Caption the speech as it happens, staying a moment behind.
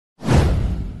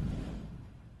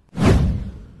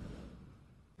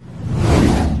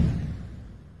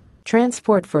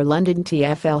Transport for London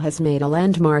TfL has made a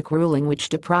landmark ruling which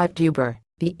deprived Uber,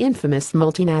 the infamous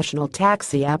multinational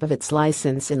taxi app, of its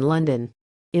license in London.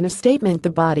 In a statement, the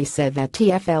body said that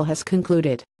TfL has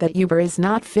concluded that Uber is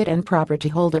not fit and proper to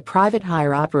hold a private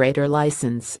hire operator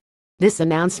license. This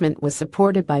announcement was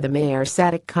supported by the mayor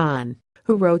Sadiq Khan,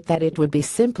 who wrote that it would be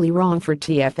simply wrong for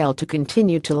TfL to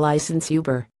continue to license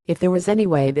Uber if there was any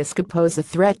way this could pose a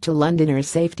threat to Londoners'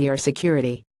 safety or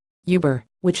security. Uber,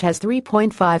 which has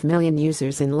 3.5 million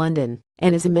users in London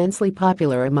and is immensely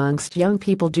popular amongst young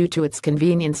people due to its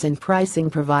convenience and pricing,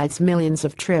 provides millions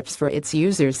of trips for its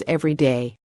users every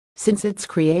day. Since its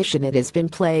creation, it has been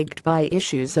plagued by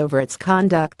issues over its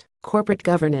conduct, corporate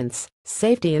governance,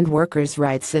 safety and workers'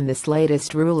 rights, and this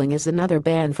latest ruling is another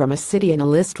ban from a city in a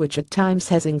list which at times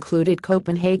has included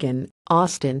Copenhagen,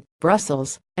 Austin,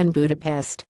 Brussels, and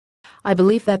Budapest. I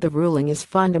believe that the ruling is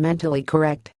fundamentally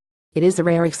correct. It is a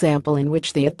rare example in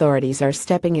which the authorities are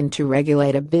stepping in to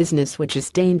regulate a business which is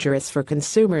dangerous for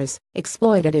consumers,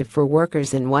 exploitative for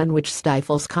workers, and one which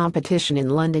stifles competition in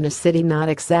London, a city not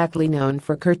exactly known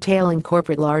for curtailing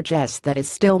corporate largesse that is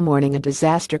still mourning a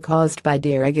disaster caused by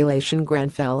deregulation.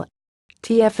 Grenfell.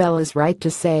 TfL is right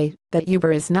to say that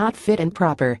Uber is not fit and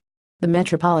proper. The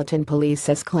Metropolitan Police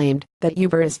has claimed that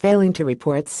Uber is failing to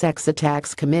report sex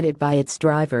attacks committed by its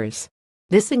drivers.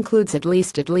 This includes at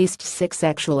least 6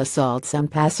 sexual assaults on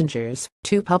passengers,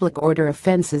 2 public order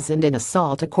offenses, and an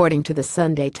assault, according to the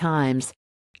Sunday Times.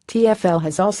 TfL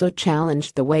has also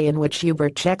challenged the way in which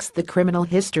Uber checks the criminal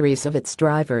histories of its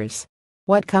drivers.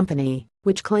 What company,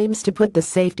 which claims to put the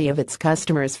safety of its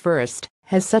customers first,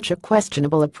 has such a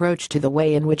questionable approach to the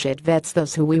way in which it vets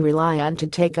those who we rely on to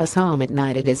take us home at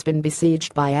night? It has been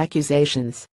besieged by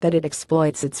accusations that it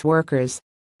exploits its workers.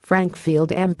 Frank Field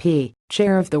MP,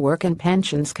 chair of the Work and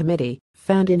Pensions Committee,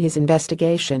 found in his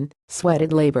investigation,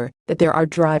 Sweated Labor, that there are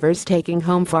drivers taking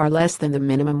home far less than the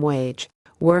minimum wage,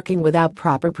 working without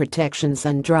proper protections,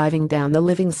 and driving down the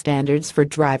living standards for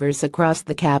drivers across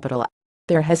the capital.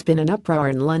 There has been an uproar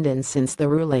in London since the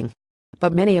ruling.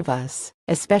 But many of us,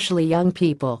 especially young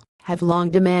people, have long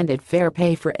demanded fair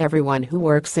pay for everyone who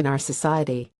works in our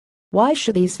society. Why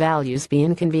should these values be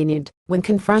inconvenient when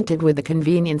confronted with the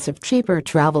convenience of cheaper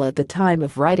travel? At the time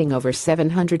of writing, over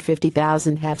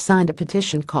 750,000 have signed a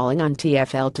petition calling on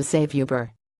TfL to save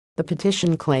Uber. The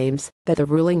petition claims that the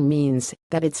ruling means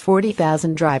that its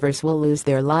 40,000 drivers will lose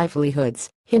their livelihoods,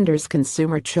 hinders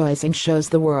consumer choice, and shows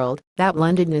the world that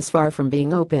London is far from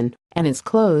being open and is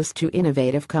closed to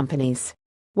innovative companies.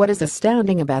 What is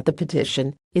astounding about the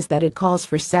petition is that it calls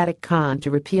for Sadiq Khan to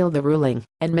repeal the ruling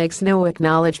and makes no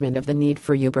acknowledgement of the need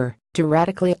for Uber to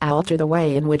radically alter the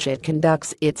way in which it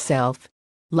conducts itself.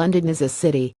 London is a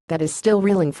city that is still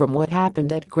reeling from what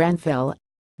happened at Grenfell.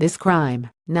 This crime,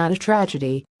 not a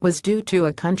tragedy, was due to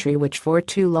a country which for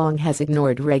too long has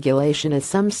ignored regulation as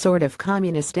some sort of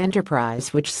communist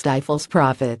enterprise which stifles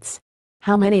profits.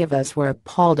 How many of us were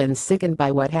appalled and sickened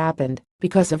by what happened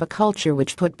because of a culture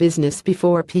which put business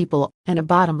before people and a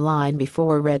bottom line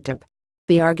before red tape?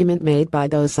 The argument made by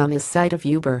those on the side of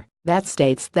Uber that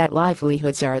states that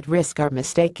livelihoods are at risk are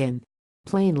mistaken.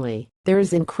 Plainly, there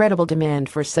is incredible demand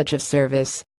for such a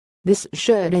service. This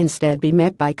should instead be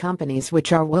met by companies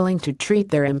which are willing to treat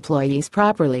their employees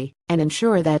properly and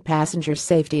ensure that passenger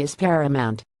safety is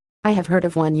paramount. I have heard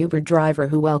of one Uber driver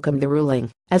who welcomed the ruling,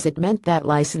 as it meant that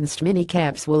licensed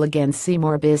minicabs will again see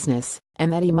more business,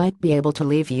 and that he might be able to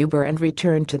leave Uber and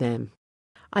return to them.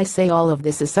 I say all of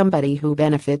this as somebody who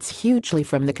benefits hugely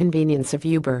from the convenience of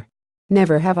Uber.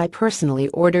 Never have I personally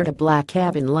ordered a black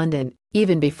cab in London,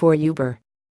 even before Uber.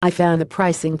 I found the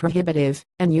pricing prohibitive,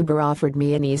 and Uber offered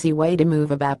me an easy way to move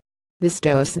about. This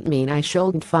doesn't mean I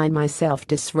shouldn't find myself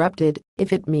disrupted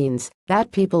if it means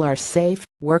that people are safe,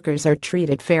 workers are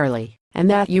treated fairly, and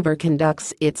that Uber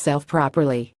conducts itself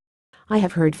properly. I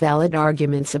have heard valid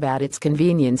arguments about its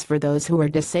convenience for those who are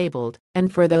disabled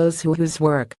and for those whose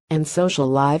work and social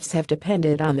lives have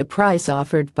depended on the price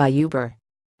offered by Uber.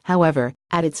 However,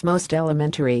 at its most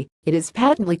elementary, it is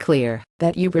patently clear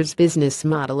that Uber's business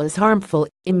model is harmful,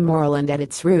 immoral, and at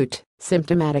its root,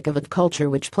 symptomatic of a culture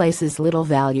which places little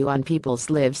value on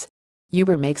people's lives.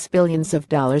 Uber makes billions of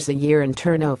dollars a year in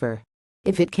turnover.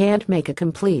 If it can't make a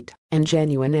complete and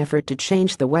genuine effort to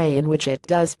change the way in which it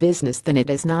does business, then it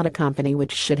is not a company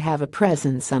which should have a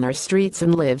presence on our streets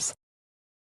and lives